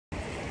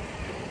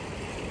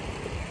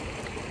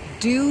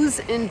Do's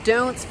and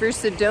don'ts for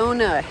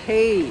Sedona.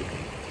 Hey,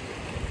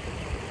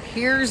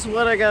 here's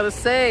what I gotta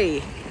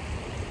say.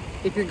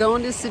 If you're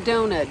going to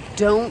Sedona,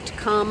 don't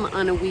come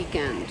on a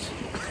weekend.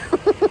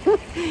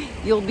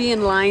 You'll be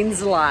in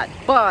lines a lot.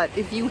 But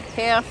if you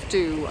have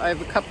to, I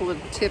have a couple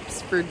of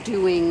tips for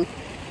doing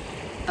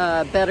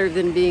better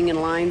than being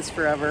in lines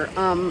forever.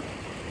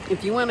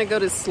 If you want to go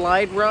to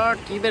Slide Rock,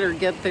 you better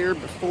get there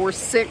before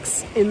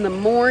 6 in the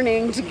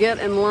morning to get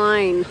in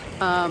line.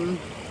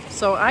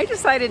 So I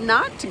decided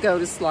not to go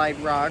to Slide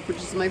Rock, which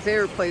is my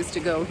favorite place to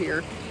go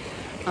here,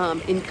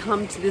 and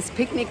come to this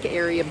picnic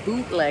area,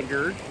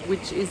 Bootlegger,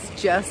 which is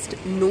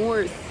just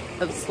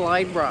north of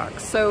Slide Rock.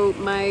 So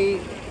my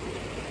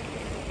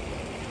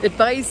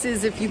advice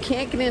is, if you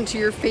can't get into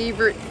your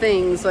favorite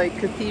things like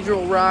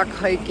Cathedral Rock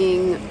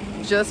hiking,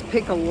 just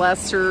pick a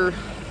lesser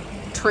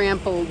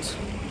trampled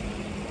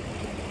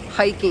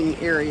hiking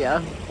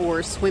area,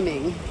 or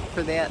swimming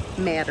for that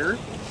matter,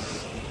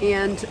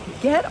 and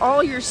get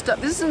all your stuff.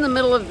 This is in the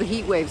middle of the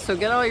heat wave, so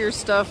get all your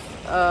stuff,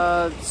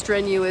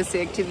 strenuous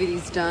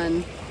activities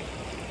done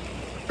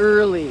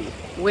early.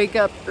 Wake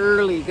up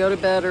early, go to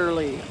bed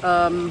early.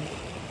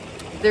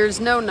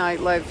 There's no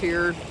nightlife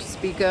here to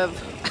speak of,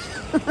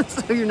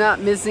 so you're not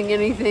missing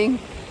anything.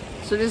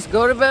 So just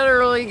go to bed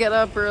early, get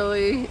up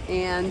early,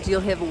 and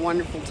you'll have a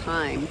wonderful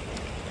time.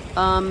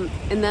 And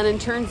then in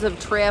terms of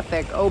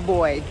traffic, oh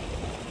boy.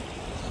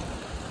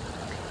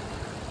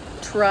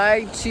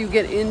 Try to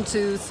get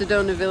into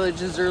Sedona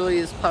Village as early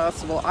as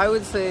possible. I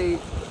would say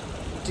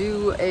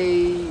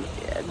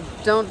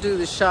don't do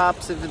the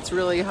shops if it's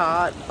really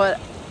hot, but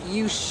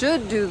you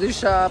should do the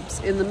shops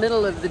in the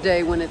middle of the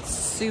day when it's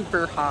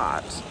super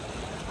hot.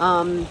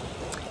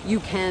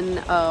 You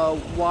can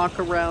walk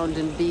around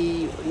and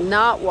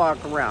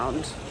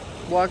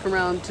walk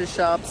around to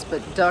shops,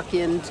 but duck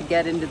in to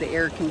get into the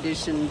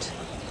air-conditioned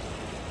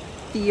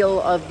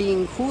feel of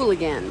being cool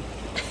again.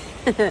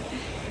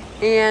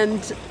 And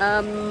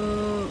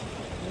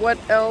what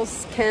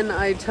else can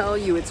I tell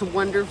you? It's a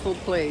wonderful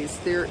place.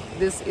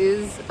 This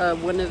is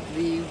one of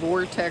the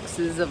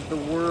vortexes of the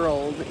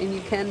world, and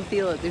you can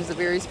feel it. There's a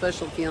very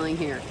special feeling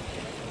here.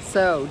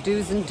 So,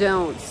 do's and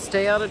don'ts.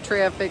 Stay out of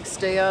traffic,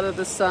 stay out of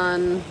the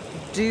sun.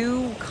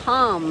 Do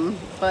come,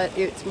 but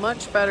it's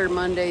much better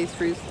Monday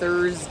through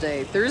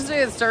Thursday.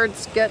 Thursday it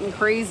starts getting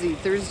crazy.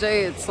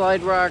 Thursday at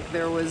Slide Rock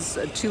there was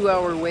a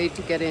 2-hour wait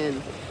to get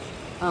in.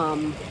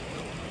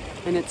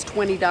 And it's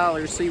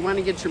 $20, so you want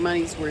to get your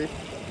money's worth.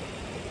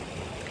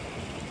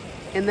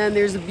 And then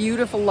there's a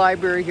beautiful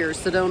library here,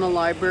 Sedona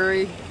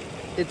Library.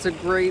 It's a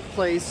great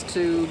place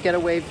to get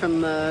away from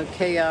the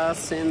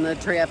chaos and the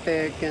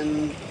traffic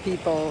and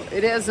people.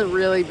 It hasn't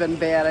really been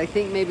bad. I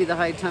think maybe the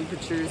high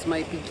temperatures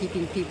might be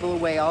keeping people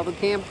away. All the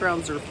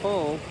campgrounds are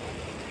full.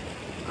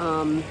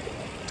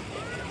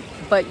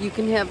 But you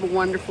can have a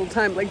wonderful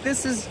time. Like,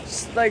 this is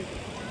just like,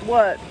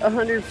 what,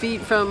 100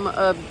 feet from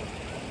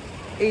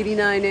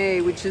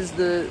 89A, which is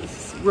the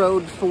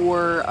road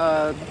for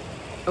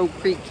Oak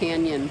Creek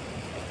Canyon.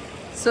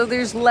 So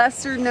there's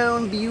lesser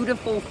known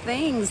beautiful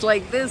things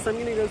like this. I'm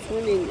gonna go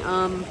swimming.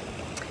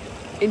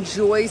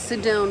 Enjoy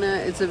Sedona.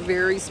 It's a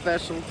very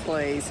special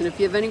place. And if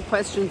you have any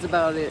questions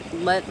about it,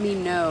 let me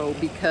know,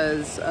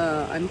 because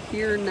I'm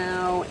here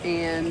now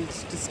and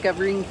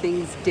discovering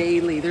things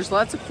daily. There's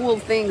lots of cool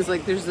things,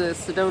 like there's a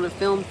Sedona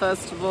Film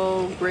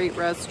Festival, great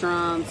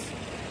restaurants,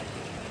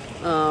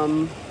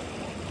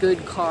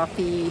 good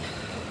coffee,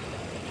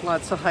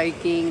 lots of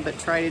hiking, but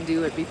try to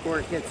do it before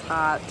it gets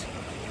hot.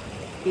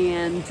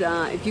 And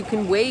if you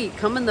can wait,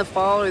 come in the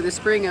fall or the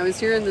spring. I was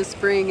here in the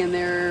spring and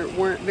there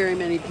weren't very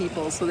many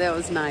people, so that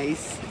was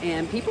nice.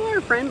 And people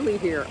are friendly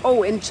here.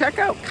 Oh, and check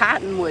out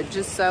Cottonwood,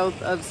 just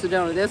south of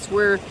Sedona. That's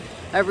where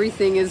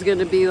everything is going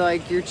to be,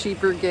 like your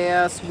cheaper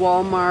gas,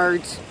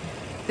 Walmart,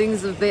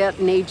 things of that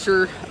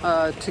nature,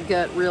 to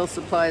get real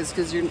supplies,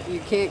 because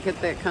you can't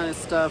get that kind of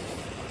stuff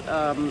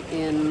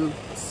in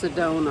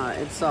Sedona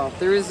itself.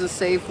 There is a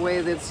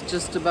Safeway that's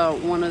just about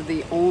one of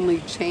the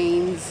only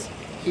chains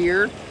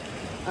here.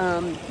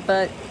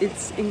 But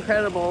it's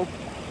incredible,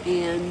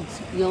 and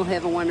you'll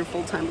have a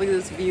wonderful time. Look at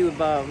this view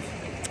above.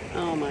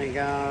 Oh my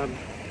God.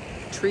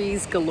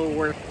 Trees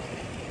galore.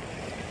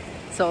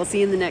 So I'll see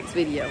you in the next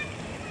video.